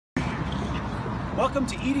Welcome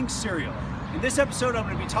to Eating Cereal. In this episode, I'm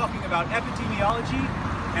going to be talking about epidemiology,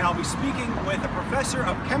 and I'll be speaking with a professor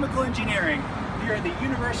of chemical engineering here at the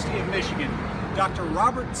University of Michigan, Dr.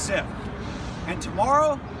 Robert Ziff. And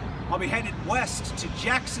tomorrow, I'll be headed west to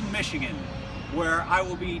Jackson, Michigan, where I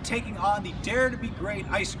will be taking on the Dare to Be Great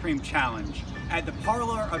Ice Cream Challenge at the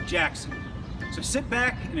Parlor of Jackson. So sit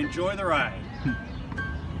back and enjoy the ride.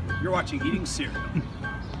 You're watching Eating Cereal.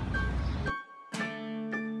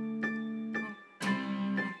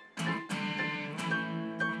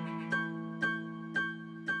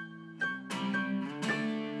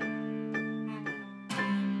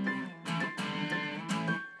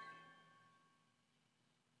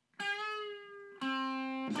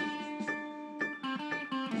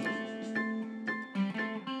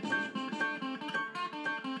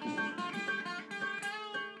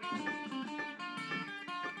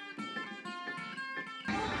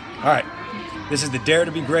 All right, this is the Dare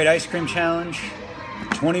to Be Great Ice Cream Challenge.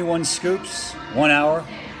 21 scoops, 1 hour.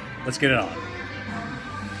 Let's get it on.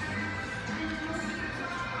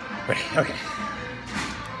 Ready, okay.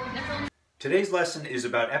 Today's lesson is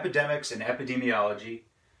about epidemics and epidemiology.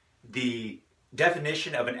 The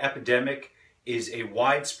definition of an epidemic is a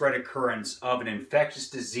widespread occurrence of an infectious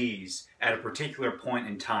disease at a particular point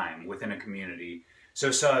in time within a community.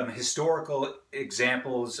 So some historical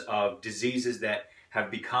examples of diseases that have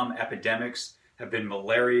become epidemics have been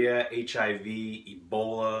malaria, HIV,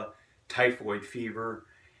 Ebola, typhoid fever,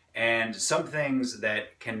 and some things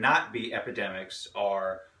that cannot be epidemics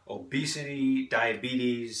are obesity,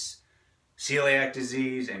 diabetes, celiac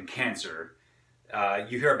disease, and cancer.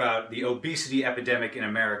 You hear about the obesity epidemic in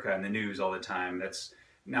America in the news all the time. That's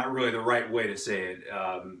not really the right way to say it.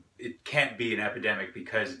 It can't be an epidemic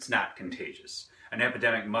because it's not contagious. An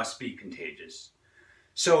epidemic must be contagious.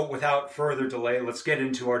 So without further delay, let's get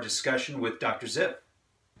into our discussion with Dr. Ziff.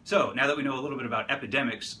 So now that we know a little bit about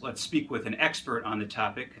epidemics, let's speak with an expert on the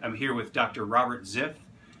topic. I'm here with Dr. Robert Ziff.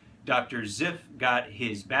 Dr. Ziff got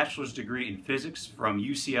his bachelor's degree in physics from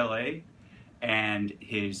UCLA and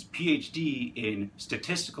his PhD in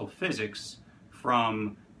statistical physics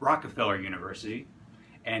from Rockefeller University.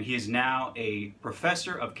 And he is now a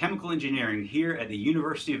professor of chemical engineering here at the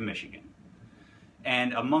University of Michigan.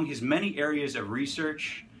 And among his many areas of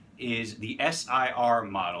research is the SIR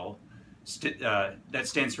model, that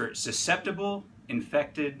stands for Susceptible,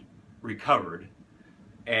 Infected, Recovered,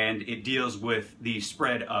 and it deals with the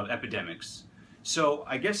spread of epidemics. So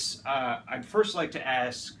I guess I'd first like to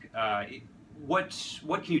ask, what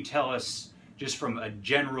can you tell us, just from a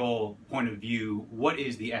general point of view, what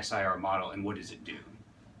is the SIR model and what does it do?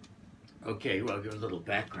 Okay, well, I'll give a little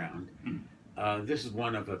background. This is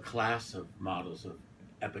one of a class of models of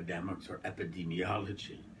epidemics or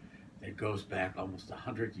epidemiology that goes back almost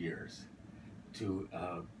 100 years to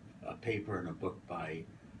a paper and a book by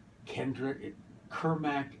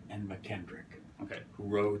Kermack and McKendrick,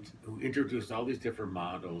 who introduced all these different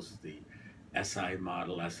models, the SI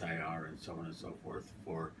model, SIR, and so on and so forth,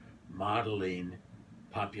 for modeling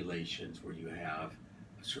populations where you have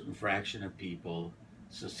a certain fraction of people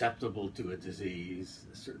susceptible to a disease,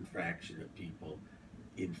 a certain fraction of people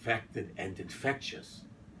infected and infectious,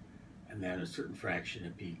 and then a certain fraction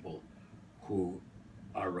of people who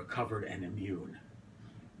are recovered and immune,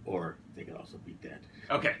 or they could also be dead.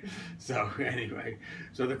 Okay. So anyway,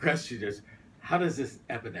 so the question is, how does this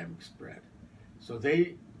epidemic spread? So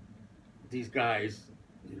these guys,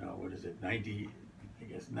 you know, what is it, 90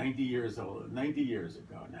 years old, 90 years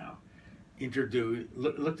ago now,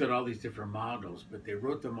 looked at all these different models, but they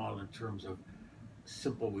wrote them all in terms of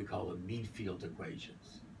simple, we call them mean field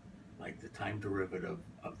equations, like the time derivative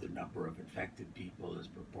of the number of infected people is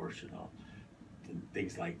proportional, and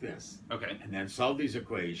things like this. Okay. And then solve these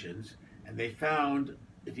equations, and they found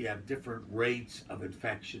if you have different rates of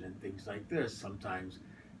infection and things like this, sometimes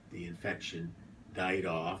the infection died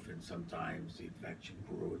off, and sometimes the infection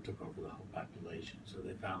grew and took over the whole population. So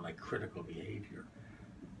they found like critical behavior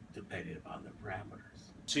depending upon the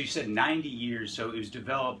parameters. So you said 90 years, so it was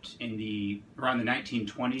developed in around the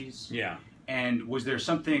 1920s? Yeah. And was there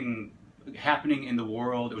something happening in the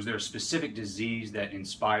world? Was there a specific disease that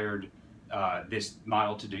inspired this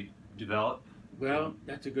model to develop? Well,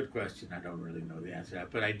 that's a good question. I don't really know the answer to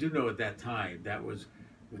that, but I do know at that time, that was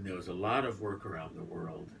when there was a lot of work around the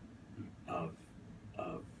world of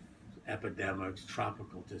epidemics,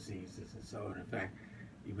 tropical diseases, and so on. In fact,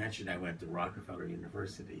 you mentioned I went to Rockefeller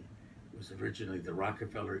University. It was originally the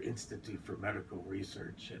Rockefeller Institute for Medical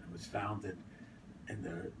Research, and it was founded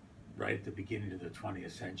right at the beginning of the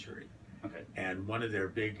 20th century. Okay. And one of their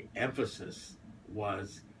big emphasis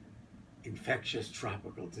was infectious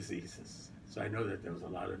tropical diseases. So I know that there was a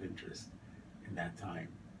lot of interest in in that time.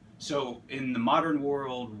 So in the modern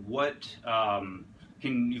world, what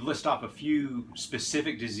can you list off a few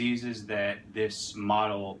specific diseases that this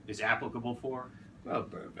model is applicable for? Well,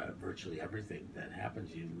 virtually everything that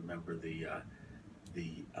happens. You remember the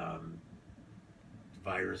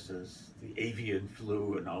viruses, the avian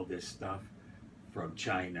flu, and all this stuff from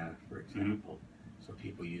China, for example. So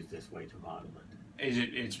people use this way to model it. Is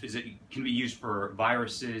it can be used for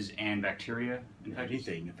viruses and bacteria?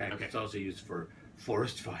 Anything. In fact, it's also used for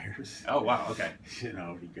forest fires. Oh wow! Okay. You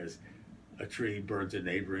know, because a tree burns a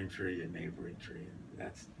neighboring tree, and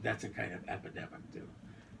that's a kind of epidemic too.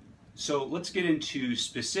 So let's get into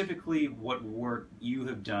specifically what work you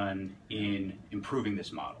have done in improving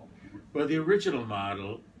this model. Well, the original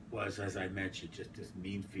model was, as I mentioned, just this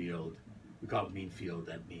mean field. We call it mean field.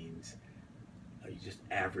 That means you just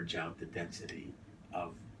average out the density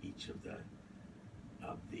of each of the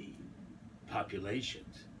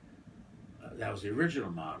populations. That was the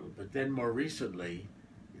original model. But then more recently,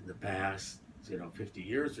 in the past, 50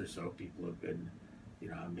 years or so, people have been,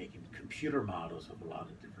 making computer models of a lot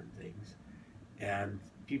of different things. And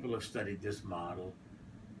people have studied this model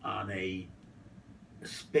on a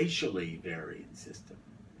spatially variant system.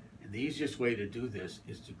 And the easiest way to do this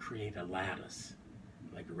is to create a lattice,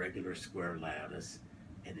 like a regular square lattice.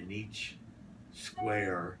 And in each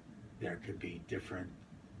square, there could be different,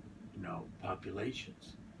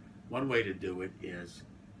 populations. One way to do it is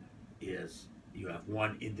you have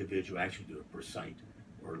one individual, actually do it per site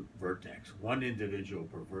or vertex, one individual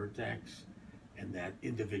per vertex, and that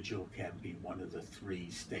individual can be one of the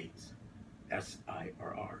three states, S, I,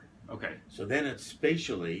 or R. Okay. So then it's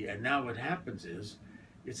spatially, and now what happens is,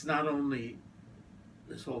 it's not only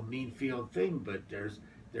this whole mean field thing, but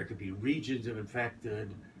there could be regions of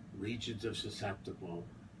infected, regions of susceptible,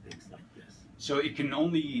 things like this. So it can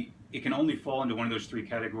only fall into one of those three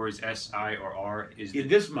categories, S, I, or R. In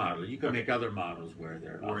this model, you can make other models where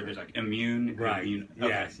there's like immune. Right. Immune.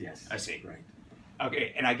 Okay. Yes. I see. Right.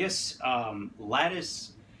 Okay, and I guess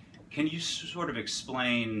lattice. Can you sort of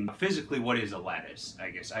explain physically what is a lattice?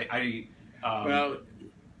 I guess well,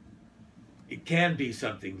 it can be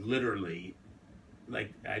something literally.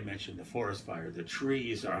 Like I mentioned, the forest fire, the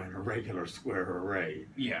trees are in a regular square array.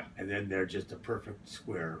 Yeah. And then they're just a perfect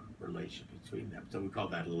square relation between them. So we call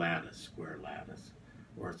that a lattice, square lattice.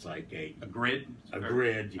 Or it's like a grid?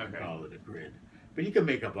 Grid, you can call it a grid. But you can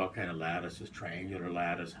make up all kind of lattices, triangular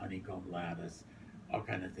lattice, honeycomb lattice, all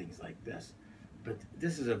kind of things like this. But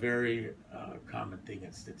this is a very common thing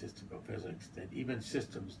in statistical physics, that even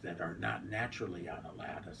systems that are not naturally on a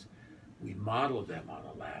lattice, we model them on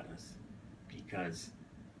a lattice, because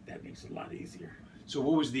that makes it a lot easier. So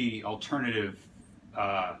what was the alternative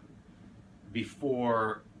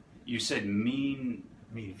before you said mean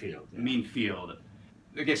field? Yeah. Mean field.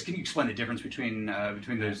 I guess, can you explain the difference between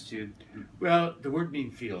those two? Well, the word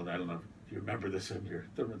mean field, I don't know if you remember this in your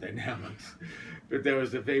thermodynamics, but there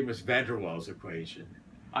was the famous van der Waals equation.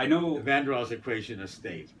 I know. The van der Waals equation of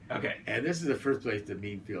state. Okay. And this is the first place the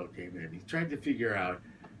mean field came in. He's trying to figure out,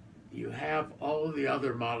 you have all of the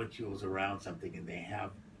other molecules around something, and they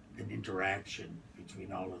have an interaction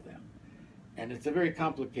between all of them. And it's a very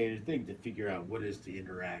complicated thing to figure out what is the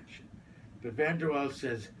interaction. But van der Waals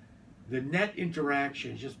says the net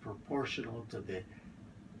interaction is just proportional to the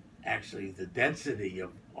density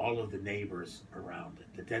of all of the neighbors around it,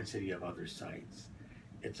 the density of other sites.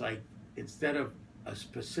 It's like, instead of a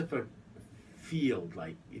specific field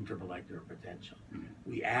like intermolecular potential,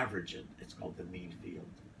 we average it. It's called the mean field.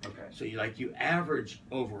 Okay. So you average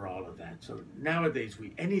over all of that. So nowadays,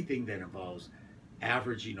 anything that involves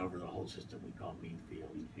averaging over the whole system, we call mean field.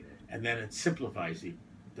 And then it simplifies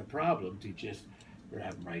the problem to just, we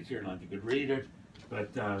have them right here, I don't know if you could read it, but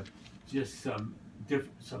just some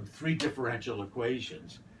three differential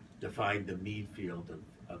equations define the mean field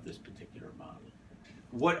of this particular model.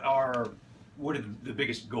 What are the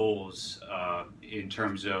biggest goals in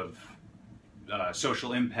terms of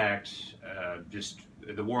social impact, just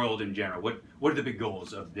the world in general? What are the big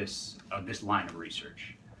goals of this line of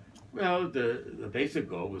research? Well, the basic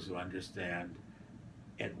goal was to understand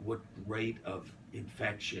at what rate of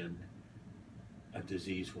infection a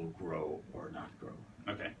disease will grow or not grow.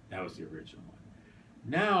 Okay. That was the original one.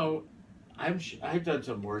 Now, I've done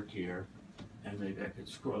some work here, and maybe I could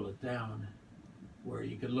scroll it down, where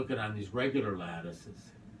you can look at on these regular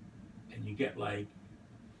lattices, and you get like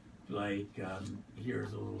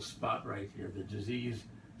here's a little spot right here. The disease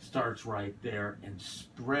starts right there and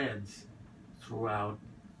spreads throughout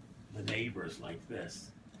the neighbors like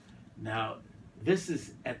this. Now, this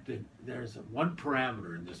is there's one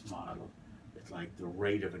parameter in this model. It's like the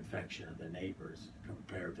rate of infection of the neighbors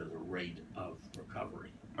compared to the rate of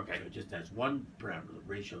recovery. Okay. So it just has one parameter, the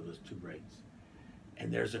ratio of those two rates.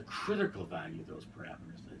 And there's a critical value of those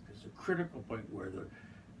parameters. There's a critical point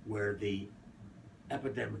where the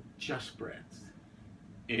epidemic just spreads.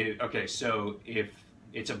 Okay, so if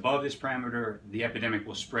it's above this parameter, the epidemic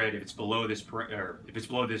will spread. If it's below this,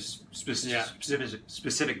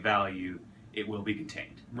 specific value, it will be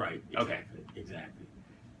contained. Right. Exactly, Okay. Exactly.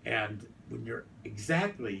 And when you're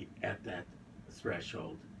exactly at that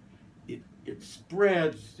threshold, it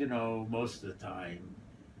spreads. Most of the time,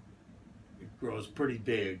 it grows pretty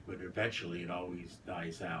big, but eventually it always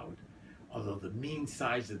dies out. Although the mean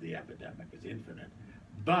size of the epidemic is infinite,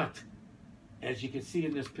 but as you can see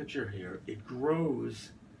in this picture here, it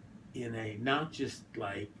grows in a not just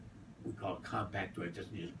like we call it compact way. It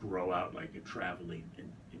doesn't just grow out like a traveling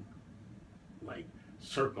in like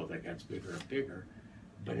circle that gets bigger and bigger,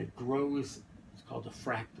 but it grows. It's called a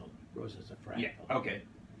fractal. It grows as a fractal. Yeah. Okay.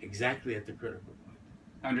 Exactly at the critical point.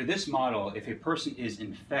 Under this model, if a person is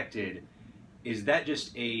infected, is that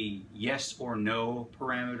just a yes or no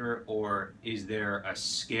parameter, or is there a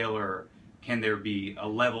scalar? Can there be a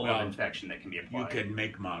level of infection that can be applied? You can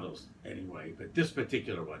make models anyway, but this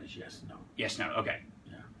particular one is yes, no. Yes, no. Okay.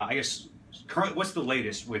 Yeah. I guess what's the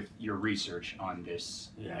latest with your research on this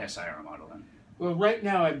SIR model then? Well, right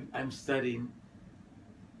now I'm studying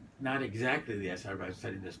not exactly the SIR, but I'm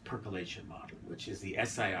studying this percolation model, which is the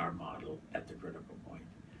SIR model at the critical point,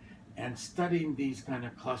 and studying these kind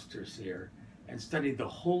of clusters here, and studying the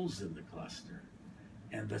holes in the cluster,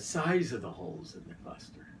 and the size of the holes in the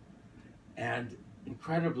cluster. And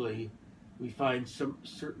incredibly, we find some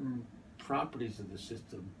certain properties of the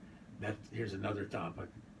system that, here's another topic,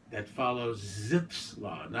 that follows Ziff's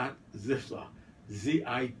law, not Ziff's law,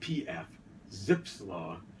 Z-I-P-F, Ziff's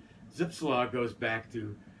law. Ziff's law goes back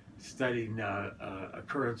to studying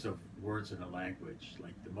occurrence of words in a language,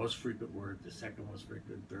 like the most frequent word, the second most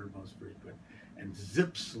frequent, third most frequent. And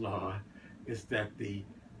Ziff's law is that the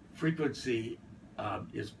frequency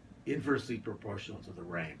is inversely proportional to the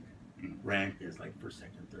rank. Rank is like first,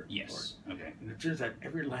 second, third, yes. fourth. Okay. And it turns out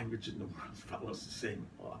every language in the world follows the same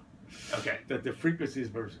law. Okay. That the frequency is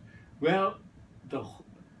versus. Well, the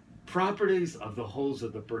properties of the holes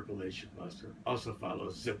of the percolation cluster also follow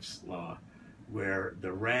Ziff's law, where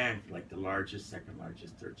the rank, like the largest, second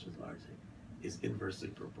largest, third largest, is inversely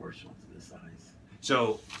proportional to the size.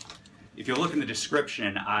 So, if you look in the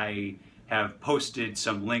description, I have posted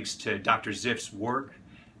some links to Dr. Ziff's work,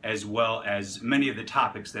 as well as many of the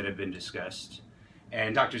topics that have been discussed.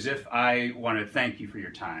 And Dr. Ziff, I want to thank you for your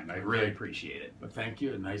time. I really appreciate it. Well, thank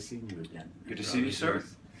you, and nice seeing you again. Good to see you, sir.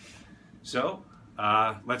 So,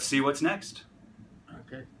 let's see what's next.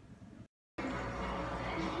 Okay.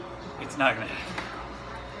 It's not going to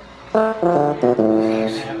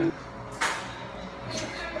happen.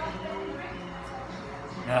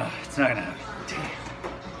 No, it's not going to happen.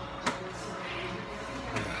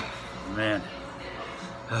 Damn. Man.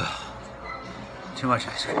 Too much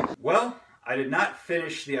ice cream. Well, I did not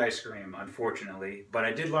finish the ice cream, unfortunately, but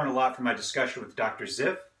I did learn a lot from my discussion with Dr.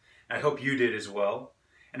 Ziff. I hope you did as well.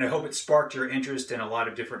 And I hope it sparked your interest in a lot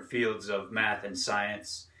of different fields of math and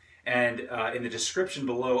science. And in the description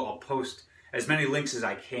below, I'll post as many links as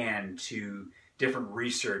I can to different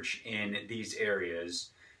research in these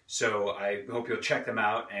areas. So I hope you'll check them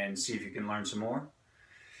out and see if you can learn some more.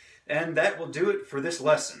 And that will do it for this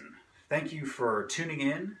lesson. Thank you for tuning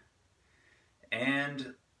in,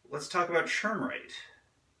 and let's talk about churn rate.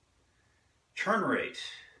 Churn rate,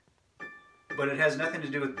 but it has nothing to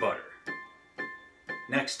do with butter.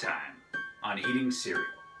 Next time on Eating Cereal.